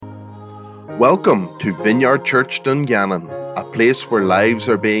Welcome to Vineyard Church Dungannon, a place where lives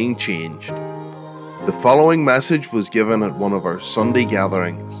are being changed. The following message was given at one of our Sunday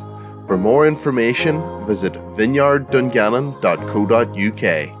gatherings. For more information, visit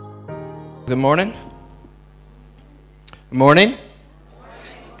vineyarddungannon.co.uk. Good morning. Good morning.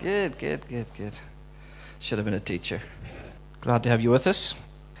 Good. Should have been a teacher. Glad to have you with us.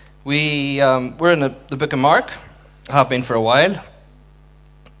 We're in the book of Mark. Have been for a while.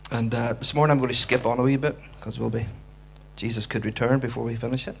 And this morning I'm going to skip on a wee bit because Jesus could return before we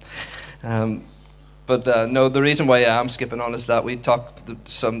finish it. But the reason why I am skipping on is that we talked the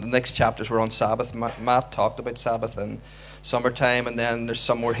next chapters were on Sabbath. Matt talked about Sabbath and summertime, and then there's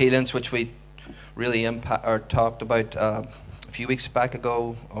some more healings which we really talked about a few weeks back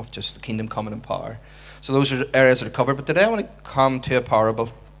ago of just the kingdom coming in power. So those are areas that are covered. But today I want to come to a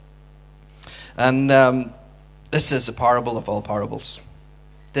parable, and this is a parable of all parables.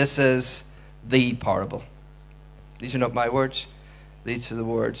 This is the parable. These are not my words. These are the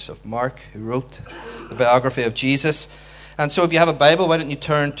words of Mark, who wrote the biography of Jesus. And so if you have a Bible, why don't you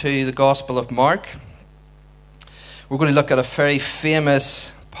turn to the Gospel of Mark. We're going to look at a very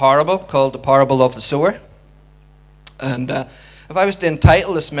famous parable called the parable of the sower. And if I was to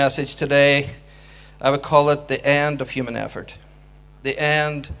entitle this message today, I would call it the end of human effort. The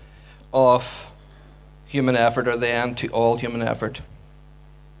end of human effort, or the end to all human effort.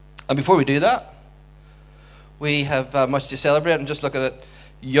 And before we do that, we have much to celebrate. I'm just looking at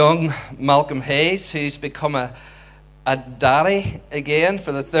young Malcolm Hayes, who's become a daddy again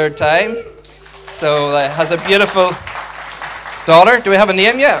for the third time. So has a beautiful daughter. Do we have a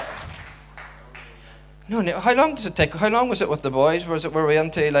name yet? No. How long does it take? How long was it with the boys? Were we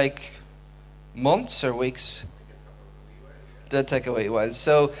into like months or weeks? Did take a wee while.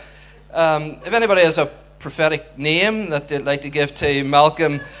 So if anybody has a prophetic name that they'd like to give to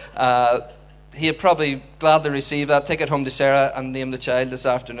Malcolm, he'd probably gladly receive that. Take it home to Sarah and name the child this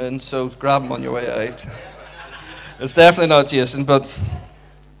afternoon, so grab him on your way out. It's definitely not Jason, but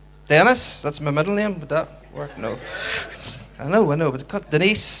Dennis, that's my middle name. Would that work? No. I know, but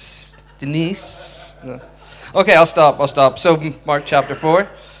Denise. No. Okay, I'll stop. So Mark chapter 4.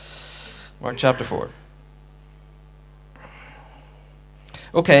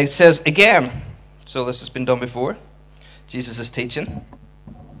 Okay, it says again. So this has been done before. Jesus is teaching.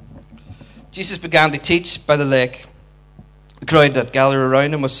 Jesus began to teach by the lake. The crowd that gathered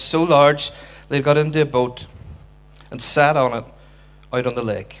around him was so large they got into a boat and sat on it out on the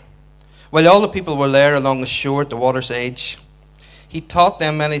lake. While all the people were there along the shore at the water's edge, he taught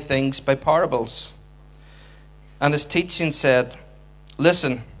them many things by parables. And his teaching said,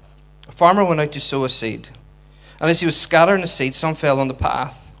 "Listen, a farmer went out to sow a seed. And as he was scattering the seed, some fell on the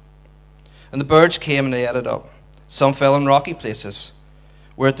path. And the birds came and they ate it up. Some fell in rocky places,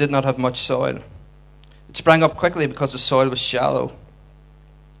 where it did not have much soil. It sprang up quickly because the soil was shallow.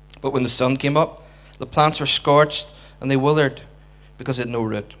 But when the sun came up, the plants were scorched and they withered because it had no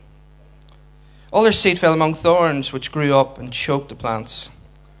root. Other seed fell among thorns, which grew up and choked the plants,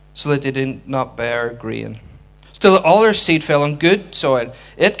 so that they did not bear grain. Still other seed fell on good soil.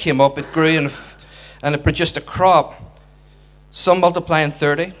 It came up, it grew, and it produced a crop, some multiplying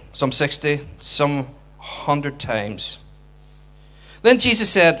 30, some 60, some 100 times. Then Jesus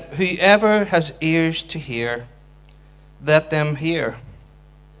said, "Whoever has ears to hear, let them hear."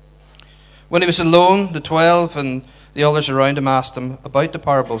 When he was alone, the 12 and the others around him asked him about the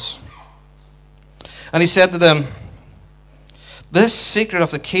parables. And he said to them, "This secret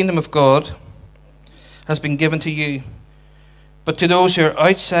of the kingdom of God has been given to you, but to those who are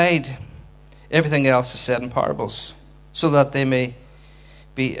outside, everything else is said in parables, so that they may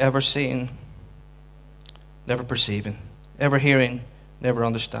be ever seeing, never perceiving, ever hearing, never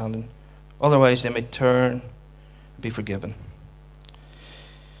understanding. Otherwise they may turn and be forgiven."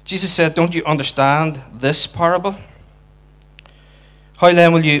 Jesus said, "Don't you understand this parable? How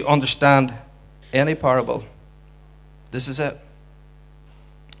then will you understand any parable?" This is it.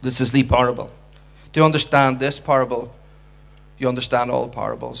 This is the parable. To understand this parable, you understand all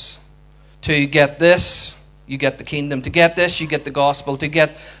parables. To get this, you get the kingdom. To get this, you get the gospel. To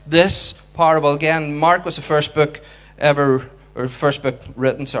get this parable, again, Mark was the first book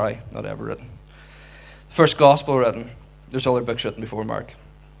written, not ever written. First gospel written. There's other books written before Mark.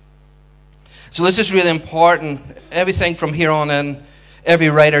 So this is really important. Everything from here on in, every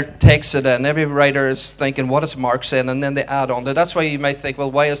writer takes it in. Every writer is thinking, what is Mark saying? And then they add on to it. That's why you might think, well,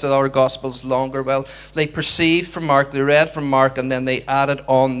 why is it our Gospels longer? Well, they perceived from Mark, they read from Mark, and then they added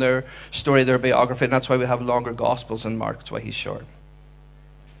on their story, their biography. And that's why we have longer Gospels than Mark. That's why he's short.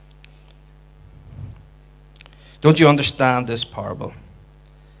 Don't you understand this parable?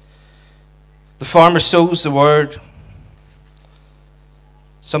 farmer sows the word.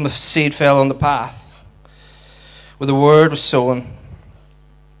 Some of the seed fell on the path where the word was sown.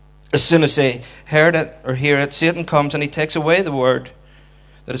 As soon as they heard it or hear it, Satan comes and he takes away the word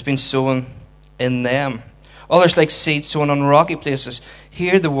that has been sown in them. Others, like seed sown on rocky places,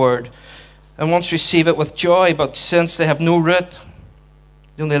 hear the word and once receive it with joy, but since they have no root,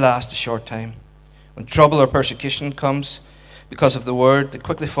 they only last a short time. When trouble or persecution comes because of the word, they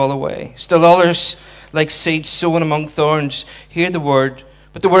quickly fall away. Still others, like seed sown among thorns, hear the word,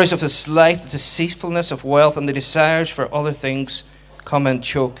 but the worries of this life, the deceitfulness of wealth, and the desires for other things come and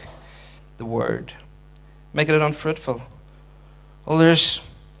choke the word, making it unfruitful. Others,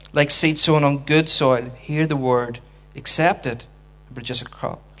 like seed sown on good soil, hear the word, accept it, and produce a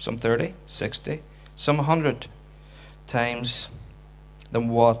crop, some 30, 60, some 100 times than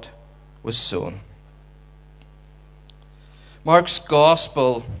what was sown. Mark's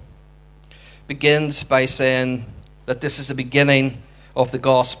gospel begins by saying that this is the beginning of the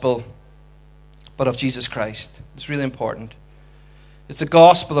gospel, but of Jesus Christ. It's really important. It's the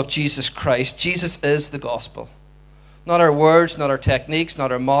gospel of Jesus Christ. Jesus is the gospel. Not our words, not our techniques,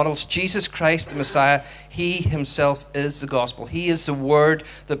 not our models. Jesus Christ, the Messiah, He Himself is the gospel. He is the word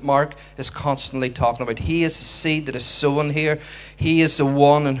that Mark is constantly talking about. He is the seed that is sown here. He is the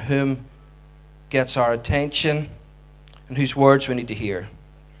one in whom gets our attention and whose words we need to hear.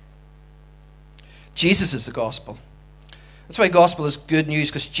 Jesus is the gospel. That's why gospel is good news,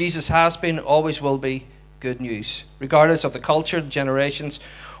 because Jesus has been, always will be good news, regardless of the culture, the generations,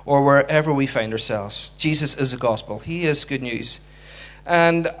 or wherever we find ourselves. Jesus is the gospel. He is good news.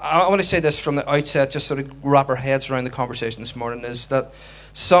 And I want to say this from the outset, just sort of wrap our heads around the conversation this morning, is that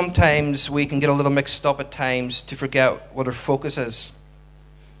sometimes we can get a little mixed up at times to forget what our focus is.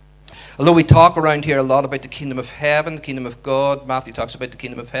 Although we talk around here a lot about the kingdom of heaven, the kingdom of God, Matthew talks about the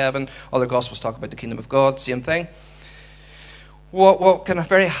kingdom of heaven, other gospels talk about the kingdom of God, same thing. What can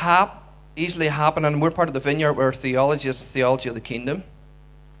very easily happen, and we're part of the Vineyard where theology is the theology of the kingdom,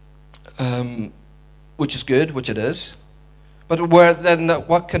 which is good, which it is. But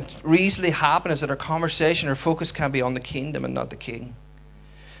what can easily happen is that our conversation, our focus can be on the kingdom and not the king.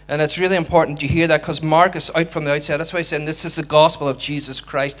 And it's really important you hear that, because Mark is out from the outset. That's why he's saying this is the gospel of Jesus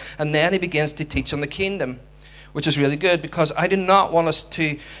Christ. And then he begins to teach on the kingdom, which is really good, because I do not want us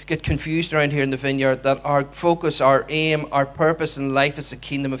to get confused around here in the Vineyard that our focus, our aim, our purpose in life is the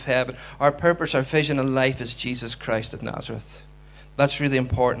kingdom of heaven. Our purpose, our vision in life is Jesus Christ of Nazareth. That's really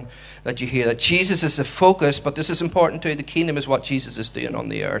important that you hear that. Jesus is the focus, but this is important too. The kingdom is what Jesus is doing on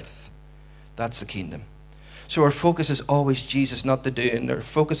the earth. That's the kingdom. So our focus is always Jesus, not the doing. Our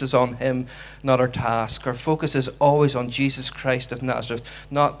focus is on Him, not our task. Our focus is always on Jesus Christ of Nazareth,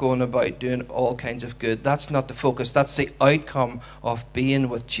 not going about doing all kinds of good. That's not the focus. That's the outcome of being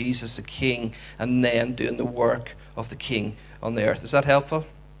with Jesus the King and then doing the work of the King on the earth. Is that helpful?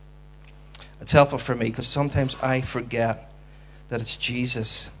 It's helpful for me, because sometimes I forget that it's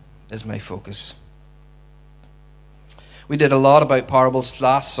Jesus is my focus. We did a lot about parables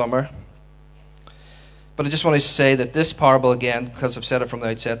last summer. But I just want to say that this parable, again, because I've said it from the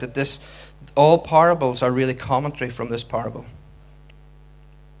outset, that all parables are really commentary from this parable.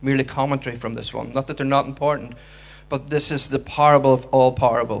 Merely commentary from this one. Not that they're not important, but this is the parable of all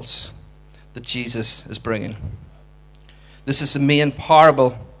parables that Jesus is bringing. This is the main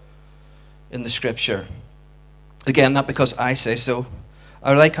parable in the Scripture. Again, not because I say so.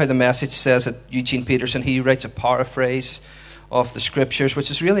 I like how the Message says that Eugene Peterson, he writes a paraphrase of the Scriptures, which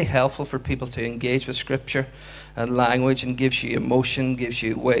is really helpful for people to engage with Scripture and language, and gives you emotion, gives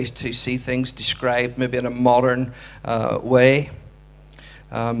you ways to see things described maybe in a modern way.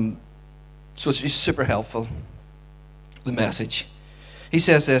 So it's super helpful, the Message. He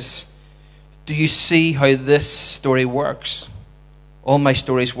says this: do you see how this story works? All my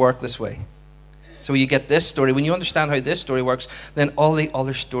stories work this way. So you get this story. When you understand how this story works, then all the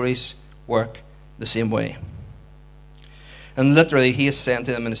other stories work the same way. And literally, he is saying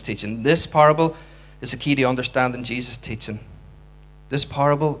to them in his teaching, this parable is the key to understanding Jesus' teaching. This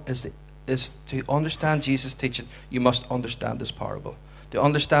parable is to understand Jesus' teaching, you must understand this parable. To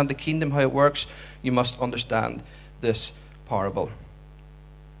understand the kingdom, how it works, you must understand this parable.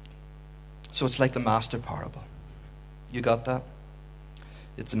 So it's like the master parable. You got that?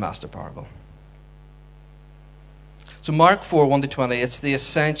 It's the master parable. So Mark 4, 1-20, it's the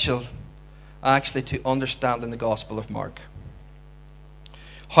essential, actually, to understanding the Gospel of Mark.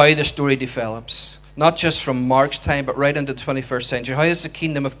 How the story develops, not just from Mark's time, but right into the 21st century. How is the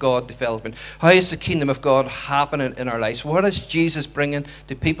kingdom of God developing? How is the kingdom of God happening in our lives? What is Jesus bringing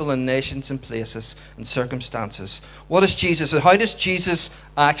to people and nations and places and circumstances? What is Jesus, and how does Jesus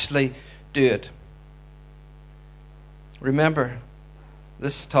actually do it? Remember,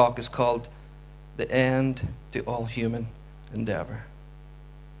 this talk is called The End to All Human Endeavor.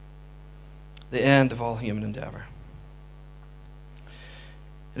 The end of all human endeavor.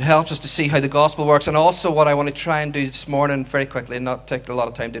 It helps us to see how the gospel works, and also what I want to try and do this morning very quickly, and not take a lot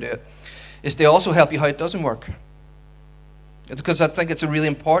of time to do it, is to also help you how it doesn't work. It's because I think it's really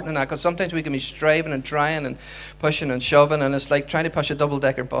important in that, because sometimes we can be striving and trying and pushing and shoving, and it's like trying to push a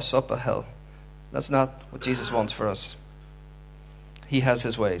double-decker bus up a hill. That's not what Jesus wants for us. He has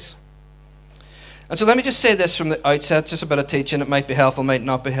his ways. And so let me just say this from the outset, just a bit of teaching. It might be helpful, might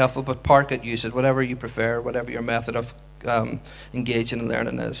not be helpful, but park it, use it, whatever you prefer, whatever your method of engaging and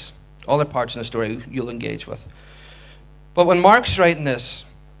learning is. All the parts in the story you'll engage with. But when Mark's writing this,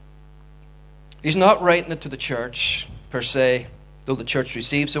 he's not writing it to the church per se, though the church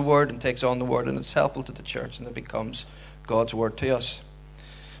receives the word and takes on the word, and it's helpful to the church, and it becomes God's word to us.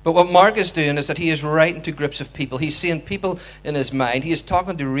 But what Mark is doing is that he is writing to groups of people. He's seeing people in his mind. He is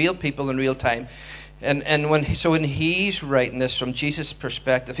talking to real people in real time. And when he's writing this from Jesus'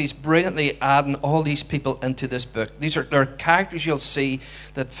 perspective, he's brilliantly adding all these people into this book. There are characters you'll see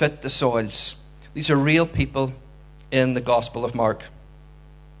that fit the soils. These are real people in the Gospel of Mark.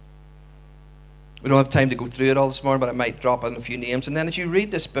 We don't have time to go through it all this morning, but I might drop in a few names. And then as you read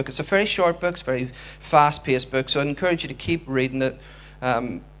this book, it's a very short book, it's a very fast-paced book, so I encourage you to keep reading it.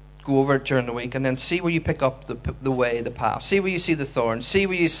 Go over it during the week, and then see where you pick up the way, the path. See where you see the thorns. See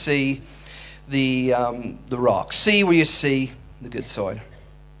where you see the rocks. See where you see the good soil.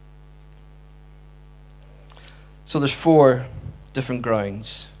 So there's 4 different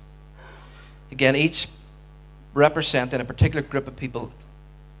grounds. Again, each representing a particular group of people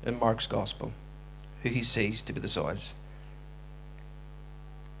in Mark's gospel who he sees to be the soils.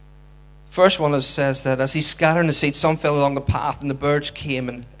 First one says that as he scattered the seed, some fell along the path, and the birds came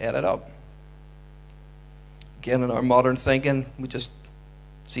and ate it up. Again, in our modern thinking, we just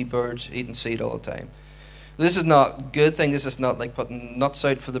see birds eating seed all the time. This is not a good thing. This is not like putting nuts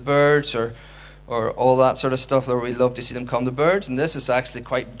out for the birds or all that sort of stuff that we love to see them come to birds. And this is actually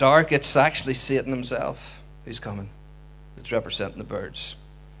quite dark. It's actually Satan himself who's coming. It's representing the birds.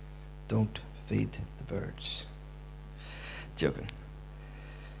 Don't feed the birds. Joking.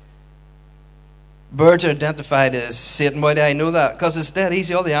 Birds are identified as Satan. Why do I know that? Because it's dead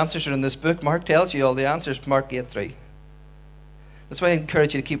easy. All the answers are in this book. Mark tells you all the answers. Mark 8:3. That's why I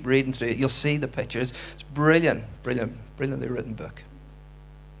encourage you to keep reading through it. You'll see the pictures. It's brilliant, brilliantly written book.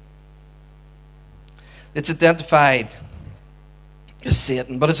 It's identified as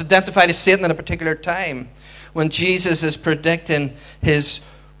Satan, but it's identified as Satan in a particular time when Jesus is predicting his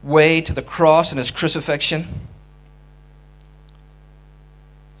way to the cross and his crucifixion.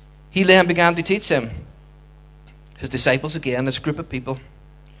 He then began to teach them, his disciples again, this group of people.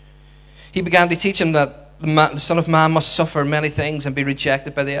 He began to teach them that the Son of Man must suffer many things and be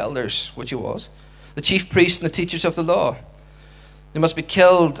rejected by the elders, which he was, the chief priests and the teachers of the law. They must be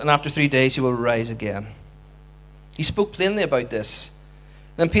killed, and after 3 days he will rise again. He spoke plainly about this.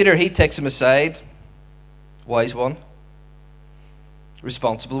 Then Peter, he takes him aside, wise one,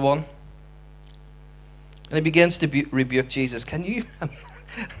 responsible one, and he begins to rebuke Jesus. Can you...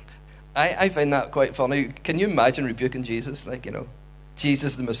 I find that quite funny. Can you imagine rebuking Jesus? Like,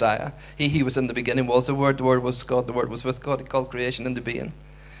 Jesus the Messiah. He was in the beginning, was the Word was God, the Word was with God. He called creation into being.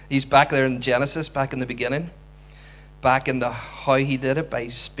 He's back there in Genesis, back in the beginning. Back in how he did it, by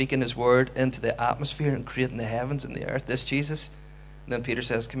speaking his word into the atmosphere and creating the heavens and the earth. This Jesus. And then Peter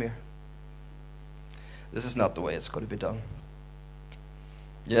says, come here. This is not the way it's going to be done.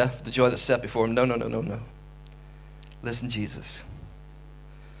 Yeah, the joy that's set before him. No. Listen, Jesus.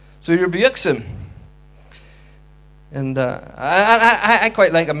 So he rebukes him. And I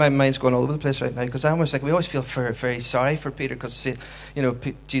quite like it. My mind's going all over the place right now, because I almost like, we always feel very, very sorry for Peter, because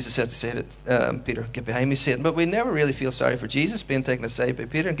Jesus says to say that, Peter, get behind me, Satan. But we never really feel sorry for Jesus being taken aside by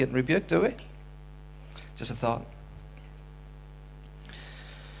Peter and getting rebuked, do we? Just a thought.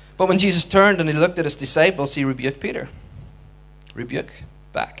 But when Jesus turned and he looked at his disciples, he rebuked Peter. Rebuke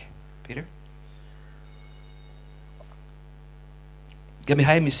back, Peter. Get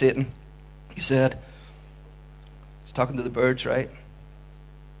behind me, Satan, he said. He's talking to the birds, right?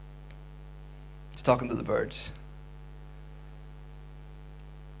 He's talking to the birds.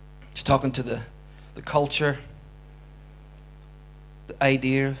 He's talking to the culture, the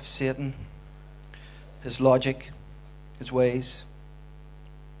idea of Satan, his logic, his ways,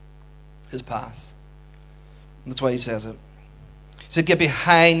 his path. And that's why he says it. He said, get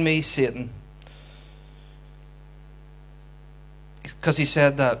behind me, Satan. Because he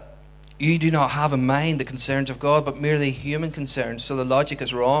said that you do not have in mind the concerns of God, but merely human concerns. So the logic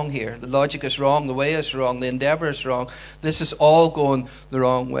is wrong here. The logic is wrong. The way is wrong. The endeavor is wrong. This is all going the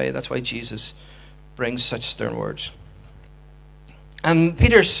wrong way. That's why Jesus brings such stern words. And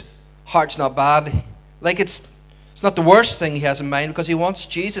Peter's heart's not bad. Like it's not the worst thing he has in mind, because he wants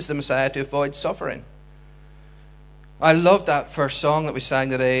Jesus, the Messiah, to avoid suffering. I love that first song that we sang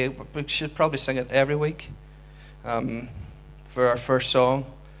today. We should probably sing it every week for our first song,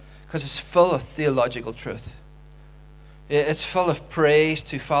 because it's full of theological truth. It's full of praise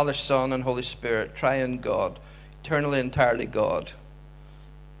to Father, Son, and Holy Spirit, triune God, eternally, entirely God.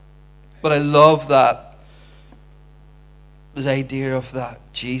 But I love that, the idea of that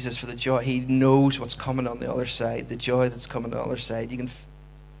Jesus, for the joy, he knows what's coming on the other side, the joy that's coming on the other side. You can,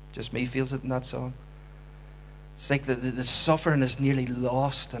 just me feels it in that song. It's like the suffering is nearly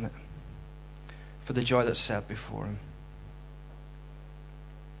lost in it for the joy that's set before him.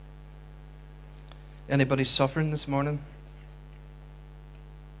 Anybody suffering this morning?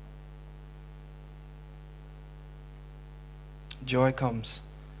 Joy comes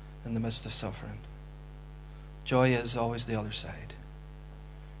in the midst of suffering. Joy is always the other side.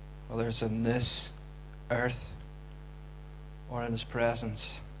 Whether it's in this earth or in his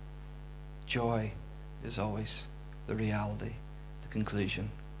presence, joy is always the reality, the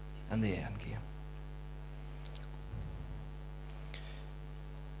conclusion, and the end game.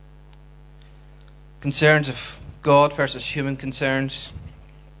 Concerns of God versus human concerns.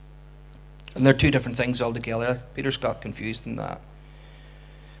 And they're two different things altogether. Peter's got confused in that.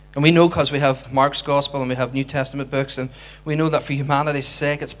 And we know, because we have Mark's Gospel and we have New Testament books, and we know that for humanity's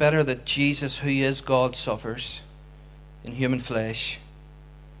sake, it's better that Jesus, who is God, suffers in human flesh,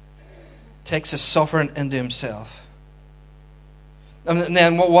 takes his suffering into himself. And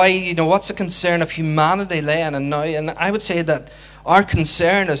then why, what's the concern of humanity then and now? And I would say that our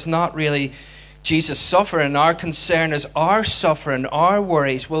concern is not really Jesus' suffering. Our concern is our suffering, our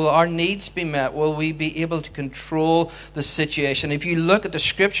worries. Will our needs be met? Will we be able to control the situation? If you look at the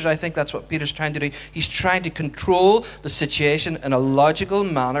scriptures, I think that's what Peter's trying to do. He's trying to control the situation in a logical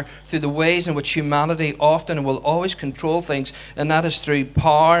manner through the ways in which humanity often and will always control things, and that is through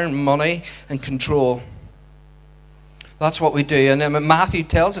power and money and control. That's what we do. And then Matthew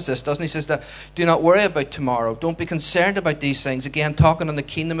tells us this, doesn't he? He says that, do not worry about tomorrow. Don't be concerned about these things. Again, talking on the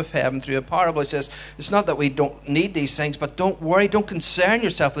kingdom of heaven through a parable. He says, it's not that we don't need these things, but don't worry. Don't concern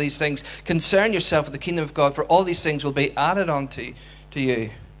yourself with these things. Concern yourself with the kingdom of God, for all these things will be added onto to you.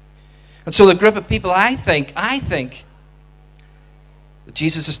 And so the group of people I think that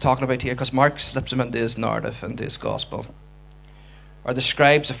Jesus is talking about here, because Mark slips them into his narrative, into his gospel, are the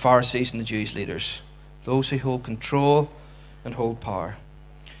scribes, the Pharisees, and the Jewish leaders. Those who hold control and hold power.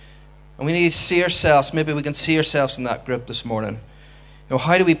 And we need to see ourselves, maybe we can see ourselves in that group this morning.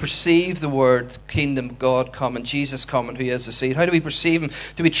 How do we perceive the word kingdom, God come, and Jesus coming, who is the seed? How do we perceive him?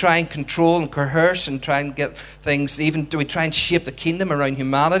 Do we try and control and coerce and try and get things, even do we try and shape the kingdom around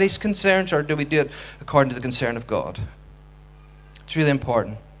humanity's concerns, or do we do it according to the concern of God? It's really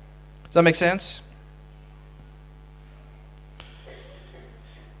important. Does that make sense?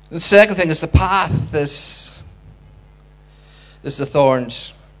 The second thing is the path, is the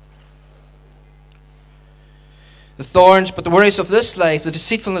thorns. The thorns, but the worries of this life, the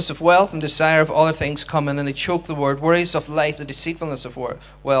deceitfulness of wealth and desire of other things come in, and they choke the word. Worries of life, the deceitfulness of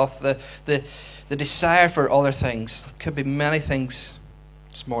wealth, the desire for other things. It could be many things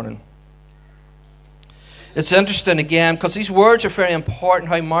this morning. It's interesting again, because these words are very important.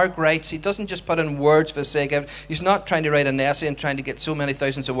 How Mark writes, he doesn't just put in words for the sake of it. He's not trying to write an essay and trying to get so many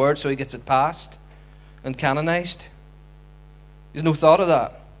thousands of words so he gets it passed and canonized. There's no thought of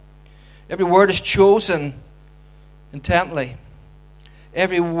that. Every word is chosen intently.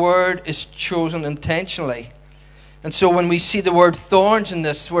 Every word is chosen intentionally. And so when we see the word thorns in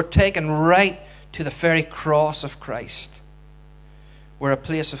this, we're taken right to the very cross of Christ, where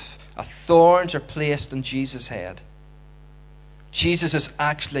thorns are placed on Jesus' head. Jesus is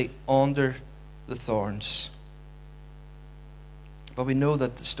actually under the thorns. But we know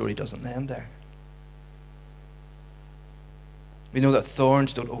that the story doesn't end there. We know that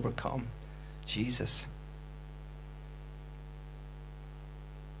thorns don't overcome Jesus.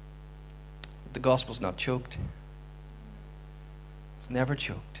 The gospel's not choked. It's never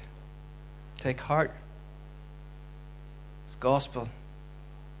choked. Take heart. It's gospel.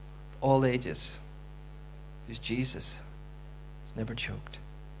 All ages, is Jesus. He's never choked.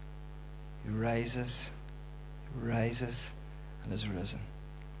 He rises, and is risen.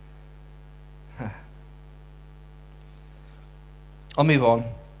 I'll move on.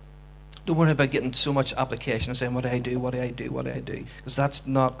 Don't worry about getting so much application and saying, what do I do, what do I do, what do I do? Because that's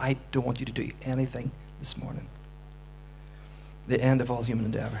not, I don't want you to do anything this morning. The end of all human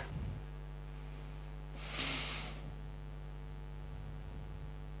endeavor.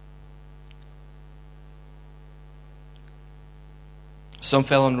 Some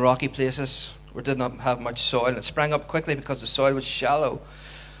fell in rocky places or did not have much soil. It sprang up quickly because the soil was shallow.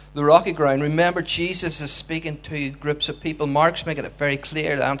 The rocky ground. Remember, Jesus is speaking to groups of people. Mark's making it very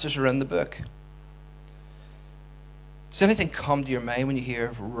clear. The answers are in the book. Does anything come to your mind when you hear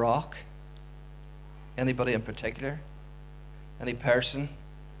of rock? Anybody in particular? Any person?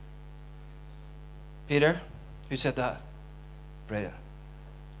 Peter? Who said that? Brilliant.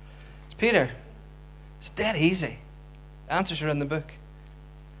 It's Peter. It's dead easy. The answers are in the book.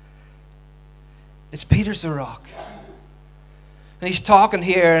 It's Peter's the rock. And he's talking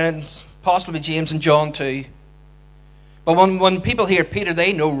here, and possibly James and John too. But when people hear Peter,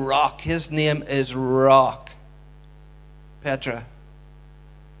 they know rock. His name is Rock. Petra.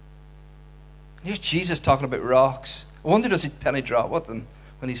 And here's Jesus talking about rocks. I wonder, does he penny drop with them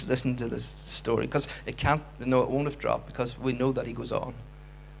when he's listening to this story? Because it won't have dropped, because we know that he goes on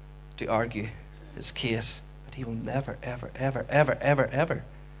to argue his case that he will never, ever, ever, ever, ever, ever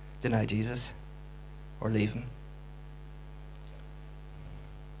deny Jesus or leave him.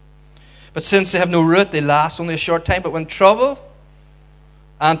 But since they have no root, they last only a short time. But when trouble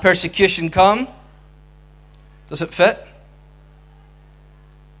and persecution come, does it fit?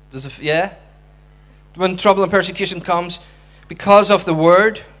 Does it? Yeah. When trouble and persecution comes, because of the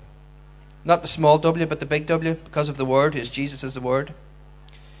word, not the small w, but the big W, because of the word, who is Jesus is the word,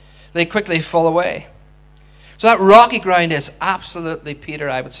 they quickly fall away. So that rocky ground is absolutely Peter,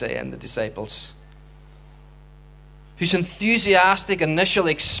 I would say, and the disciples, whose enthusiastic initial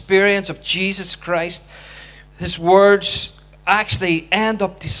experience of Jesus Christ, his words actually end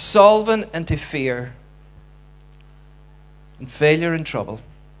up dissolving into fear and failure and trouble.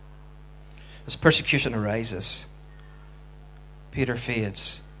 As persecution arises, Peter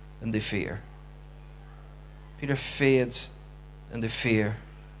fades into fear. Peter fades into fear,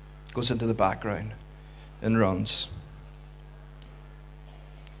 goes into the background and runs.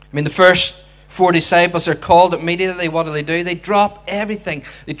 I mean, the first 4 disciples are called immediately. What do? They drop everything.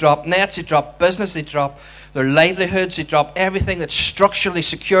 They drop nets, they drop business, they drop their livelihoods, they drop everything that's structurally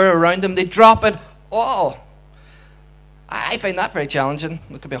secure around them. They drop it all. I find that very challenging.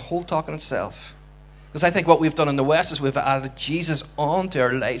 It could be a whole talk in itself. Because I think what we've done in the West is we've added Jesus onto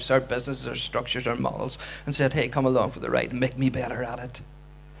our lives, our businesses, our structures, our models, and said, hey, come along for the ride and make me better at it.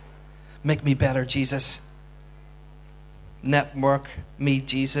 Make me better, Jesus. Network me,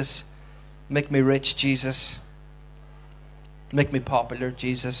 Jesus. Make me rich, Jesus. Make me popular,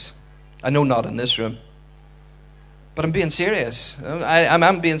 Jesus. I know not in this room. But I'm being serious.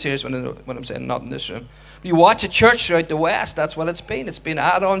 I'm being serious when I'm saying not in this room. You watch a church throughout the West, that's what it's been. It's been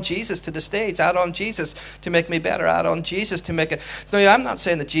add on Jesus to the stage, add on Jesus to make me better, add on Jesus to make it. Now, I'm not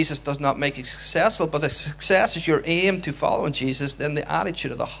saying that Jesus does not make you successful, but if success is your aim to following Jesus, then the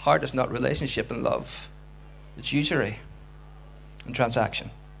attitude of the heart is not relationship and love. It's usury and transaction.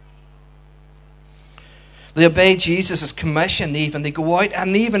 They obey Jesus' commission even. They go out,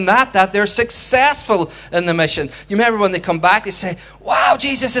 and even at that, they're successful in the mission. You remember when they come back, they say, wow,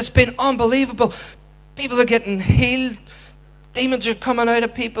 Jesus, it's been unbelievable. People are getting healed. Demons are coming out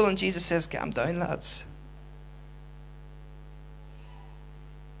of people. And Jesus says, calm down, lads.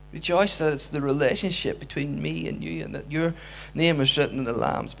 Rejoice that it's the relationship between me and you, and that your name is written in the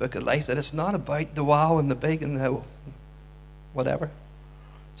Lamb's Book of Life, that it's not about the wow and the big and the whatever.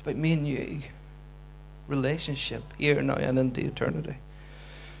 It's about me and you. Relationship here, now, and into eternity.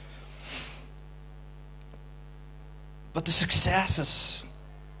 But the success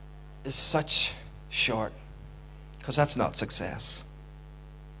is such short, because that's not success.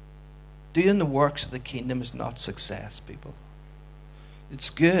 Doing the works of the kingdom is not success, people. It's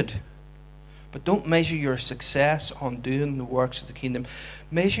good, but don't measure your success on doing the works of the kingdom.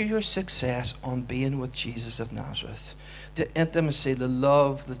 Measure your success on being with Jesus of Nazareth. The intimacy, the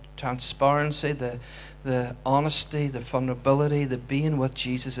love, the transparency, the honesty, the vulnerability, the being with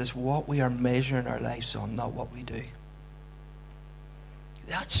Jesus is what we are measuring our lives on, not what we do.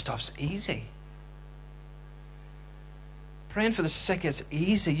 That stuff's easy. Praying for the sick is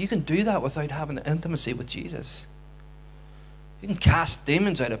easy. You can do that without having intimacy with Jesus. You can cast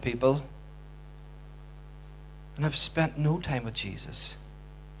demons out of people and have spent no time with Jesus.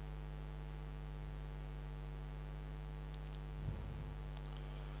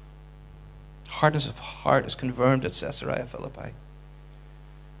 Hardness of heart is confirmed at Caesarea Philippi.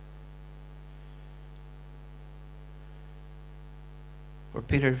 Where where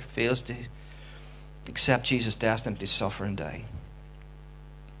Peter fails to accept Jesus' destiny to suffer and die.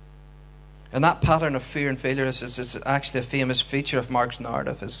 And that pattern of fear and failure is actually a famous feature of Mark's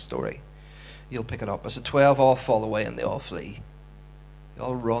narrative, his story. You'll pick it up. As the 12 all fall away and they all flee. They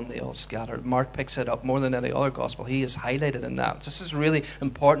all run, they all scatter. Mark picks it up more than any other gospel. He is highlighted in that. This is a really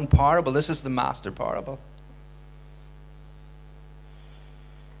important parable. This is the master parable.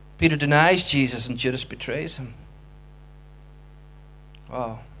 Peter denies Jesus and Judas betrays him.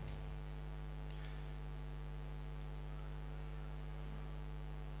 Wow.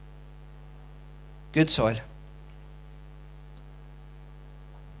 Good soil.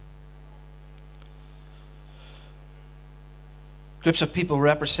 Groups of people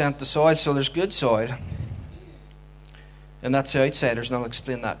represent the soil, so there's good soil. And that's the outsiders, and I'll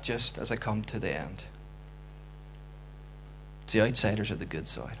explain that just as I come to the end. It's the outsiders are the good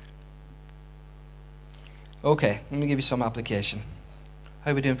soil. Okay, let me give you some application.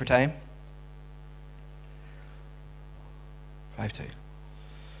 How are we doing for time? 5-2.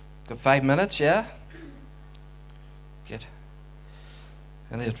 Got 5 minutes, yeah? Good.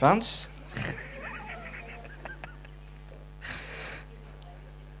 Any advance?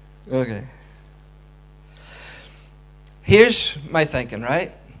 Okay. Here's my thinking,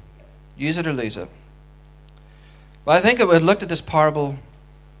 right? Use it or lose it. Well, I think I would have looked at this parable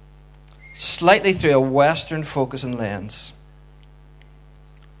slightly through a Western focus and lens.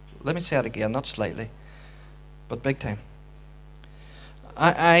 Let me say it again, not slightly, but big time.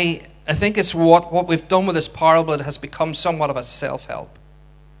 I think it's what we've done with this parable. It has become somewhat of a self-help.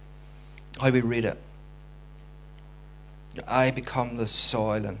 How we read it. I become the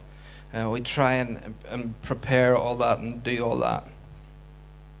soil, and we try and prepare all that and do all that.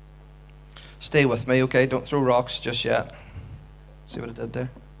 Stay with me, okay? Don't throw rocks just yet. See what I did there?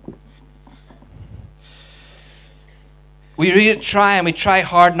 We read it, and we try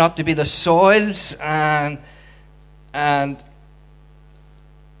hard not to be the soils, and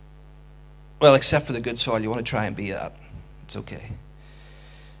well, except for the good soil, you want to try and be that. It's okay.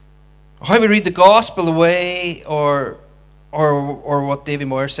 How we read the gospel away, or what Davy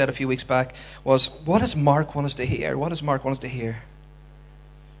Moyer said a few weeks back, was, what does Mark want us to hear? What does Mark want us to hear?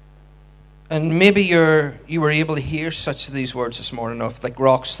 And maybe you were able to hear such of these words this morning, of like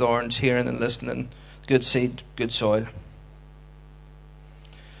rocks, thorns, hearing and listening, good seed, good soil.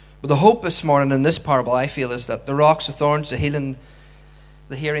 But the hope this morning in this parable, I feel, is that the rocks, the thorns, the hearing,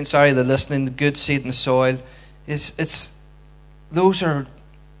 the listening, the good seed and the soil, those are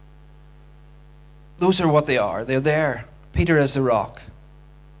what they are. They're there. Peter is the rock.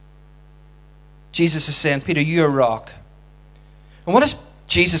 Jesus is saying, Peter, you're a rock. And what does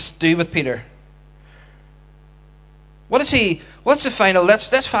Jesus do with Peter? What's the final?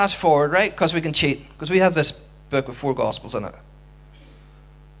 Let's fast forward, right? Because we can cheat. Because we have this book with 4 Gospels in it.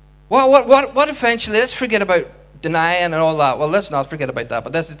 What eventually, let's forget about denying and all that. Well, let's not forget about that,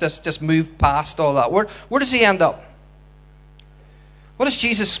 but let's just move past all that. Where does he end up? What does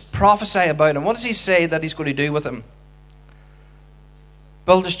Jesus prophesy about him? What does he say that he's going to do with him?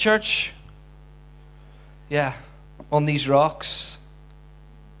 Build his church? Yeah, on these rocks.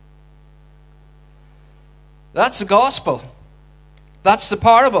 That's the gospel. That's the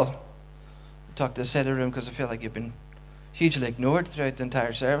parable. I talk to the side of the room because I feel like you've been hugely ignored throughout the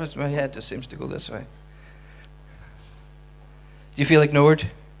entire service. My head just seems to go this way. Do you feel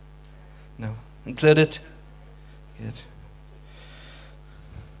ignored? No. Included? Good.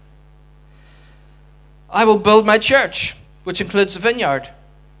 I will build my church, which includes the vineyard.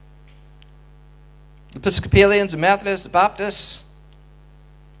 The Episcopalians, the Methodists, the Baptists.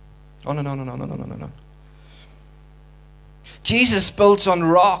 Oh, no. Jesus builds on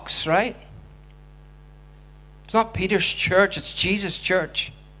rocks, right? It's not Peter's church, it's Jesus'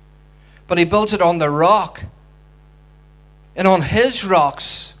 church. But he builds it on the rock. And on his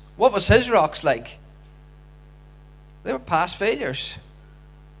rocks, what was his rocks like? They were past failures.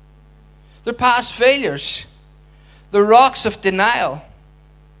 They're past failures. The rocks of denial.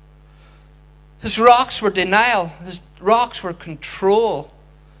 His rocks were denial. His rocks were control.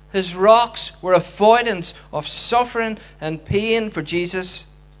 His rocks were avoidance of suffering and pain for Jesus.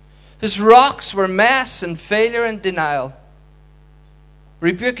 His rocks were mess and failure and denial.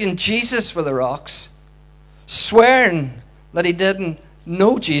 Rebuking Jesus with the rocks. Swearing that he didn't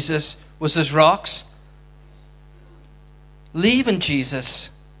know Jesus was his rocks. Leaving Jesus.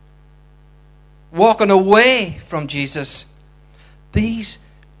 Walking away from Jesus. These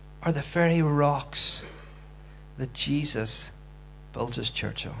are the very rocks that Jesus built his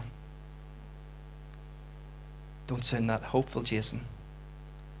church on. Don't sound that hopeful, Jason.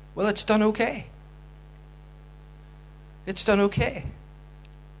 Well, it's done okay. It's done okay.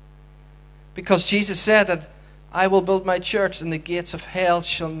 Because Jesus said that I will build my church and the gates of hell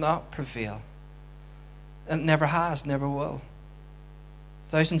shall not prevail. And it never has, never will.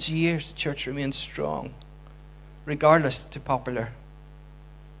 Thousands of years the church remains strong, regardless to popular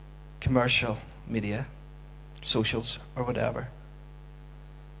commercial media, socials, or whatever.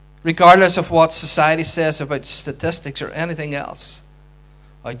 Regardless of what society says about statistics or anything else,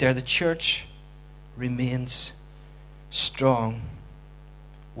 out there the church remains strong.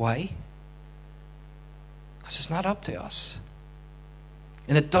 Why? Because it's not up to us.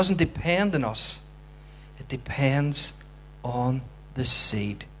 And it doesn't depend on us. It depends on the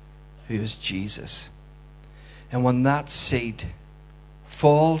seed, who is Jesus. And when that seed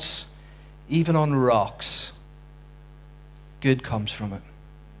falls even on rocks, good comes from it.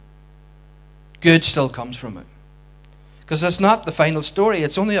 Good still comes from it. Because it's not the final story.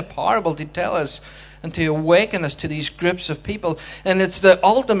 It's only a parable to tell us and to awaken us to these groups of people. And it's the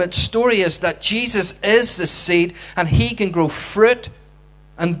ultimate story is that Jesus is the seed and he can grow fruit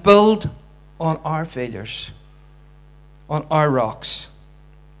and build on our failures, on our rocks.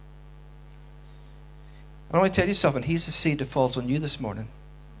 I want to tell you something. He's the seed that falls on you this morning.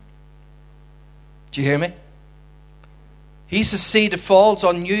 Do you hear me? He's the seed that falls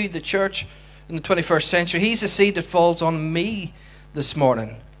on you, the church, in the 21st century. He's the seed that falls on me this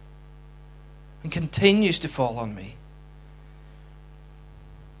morning and continues to fall on me.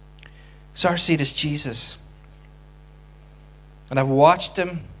 So our seed is Jesus. And I've watched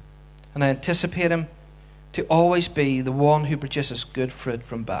him and I anticipate him to always be the one who produces good fruit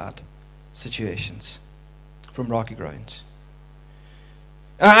from bad situations, from rocky grounds.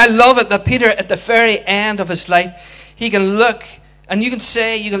 And I love it that Peter, at the very end of his life, he can look, and you can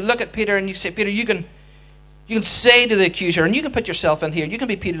look at Peter and you say, Peter, you can say to the accuser, and you can put yourself in here, you can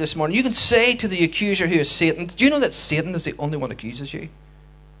be Peter this morning, you can say to the accuser who is Satan, do you know that Satan is the only one who accuses you?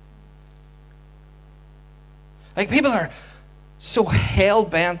 Like, people are so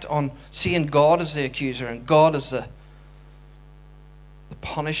hell-bent on seeing God as the accuser and God as the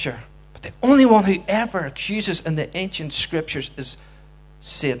punisher. But the only one who ever accuses in the ancient scriptures is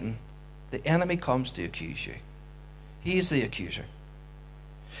Satan. The enemy comes to accuse you. He is the accuser.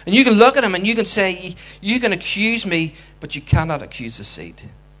 And you can look at him and you can say, you can accuse me, but you cannot accuse the seed.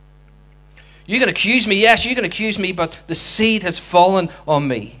 You can accuse me, yes, you can accuse me, but the seed has fallen on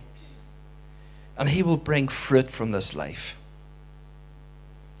me. And he will bring fruit from this life.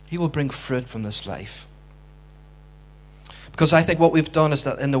 He will bring fruit from this life. Because I think what we've done is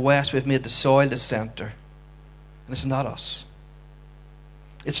that in the West we've made the soil the center. And it's not us.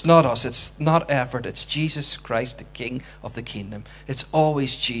 It's not us. It's not effort. It's Jesus Christ, the King of the kingdom. It's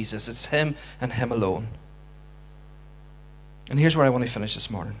always Jesus. It's him and him alone. And here's where I want to finish this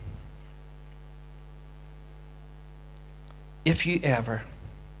morning. If you ever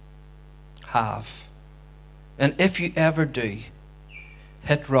have, and if you ever do,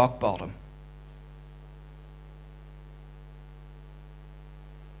 hit rock bottom,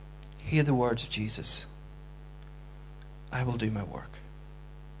 hear the words of Jesus. I will do my work.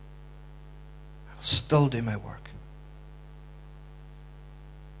 I'll still do my work.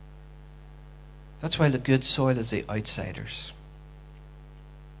 That's why the good soil is the outsiders.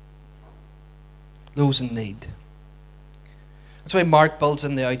 Those in need. That's why Mark builds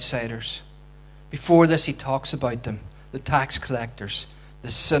in the outsiders. Before this he talks about them. The tax collectors.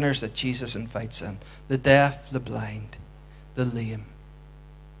 The sinners that Jesus invites in. The deaf, the blind, the lame.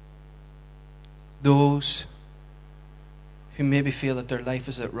 Those who maybe feel that their life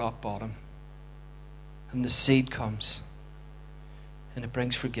is at rock bottom. And the seed comes. And it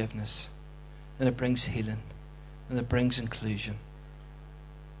brings forgiveness. And it brings healing. And it brings inclusion.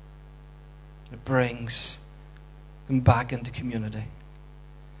 It brings them back into community.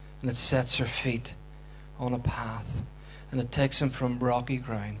 And it sets their feet on a path. And it takes them from rocky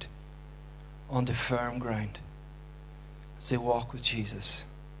ground onto firm ground as they walk with Jesus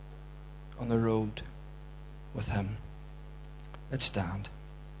on the road with him. Let's stand.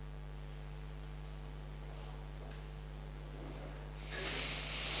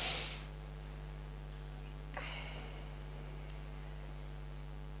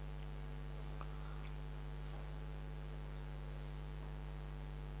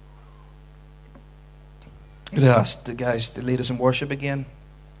 I'm going to ask the guys to lead us in worship again.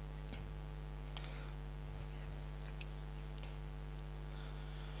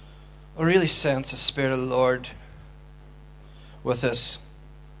 I really sense the Spirit of the Lord with us.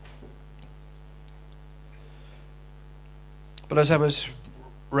 But as I was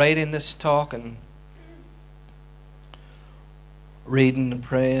writing this talk and reading and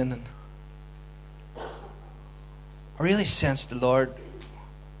praying, and I really sensed the Lord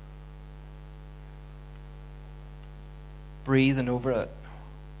breathing over it,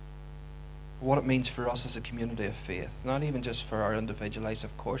 what it means for us as a community of faith, not even just for our individual lives,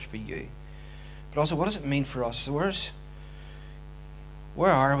 of course, for you, but also what does it mean for us? Where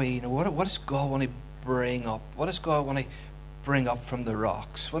are we? What does God want to bring up? What does God want to bring up from the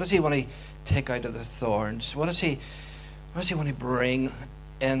rocks? What does He want to take out of the thorns? What does He want to bring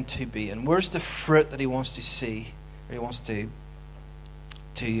into being? Where's the fruit that He wants to see, or He wants to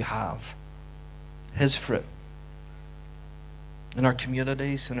have? His fruit in our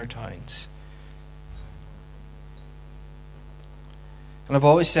communities, in our towns. And I've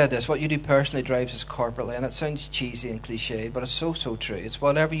always said this, what you do personally drives us corporately, and it sounds cheesy and cliched, but it's so true. It's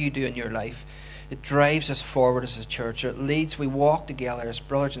whatever you do in your life, it drives us forward as a church. It leads, we walk together as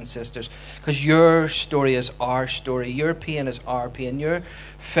brothers and sisters, because your story is our story, your pain is our pain, your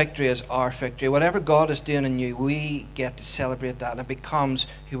victory is our victory. Whatever God is doing in you, we get to celebrate that, and it becomes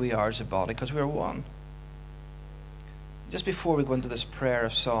who we are as a body, because we're one. Just before we go into this prayer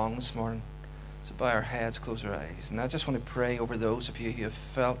of song this morning, so bow our heads, close our eyes. And I just want to pray over those of you who have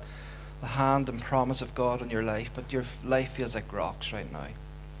felt the hand and promise of God in your life, but your life feels like rocks right now.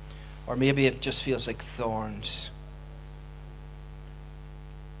 Or maybe it just feels like thorns.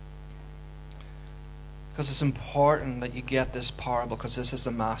 Because it's important that you get this parable, because this is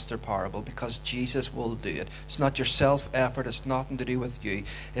a master parable, because Jesus will do it. It's not your self-effort, it's nothing to do with you.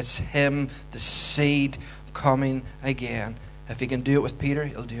 It's Him, the seed, coming again. If He can do it with Peter,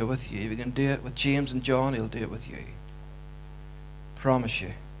 He'll do it with you. If He can do it with James and John, He'll do it with you. Promise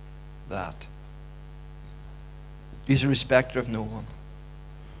you that. He's a respecter of no one.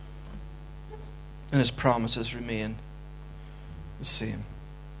 And His promises remain the same.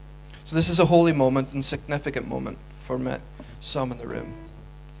 So this is a holy moment and significant moment for me, some in the room.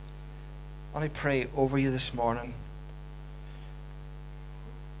 And I pray over you this morning.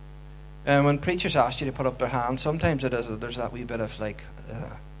 And when preachers ask you to put up their hand, sometimes there's that wee bit of like,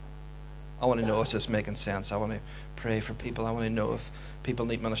 I want to know, is this making sense? I want to pray for people. I want to know if people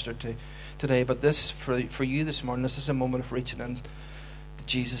need ministered to today. But this, for you this morning, this is a moment of reaching in to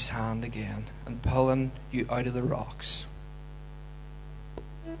Jesus' hand again and pulling you out of the rocks.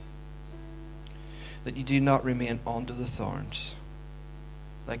 That you do not remain under the thorns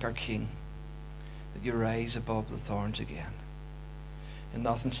like our King. That you rise above the thorns again. And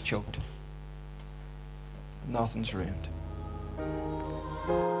nothing's choked. Nothing's ruined.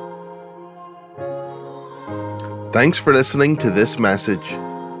 Thanks for listening to this message.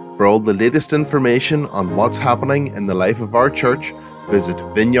 For all the latest information on what's happening in the life of our church, visit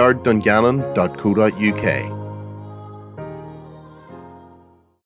vineyarddungannon.co.uk.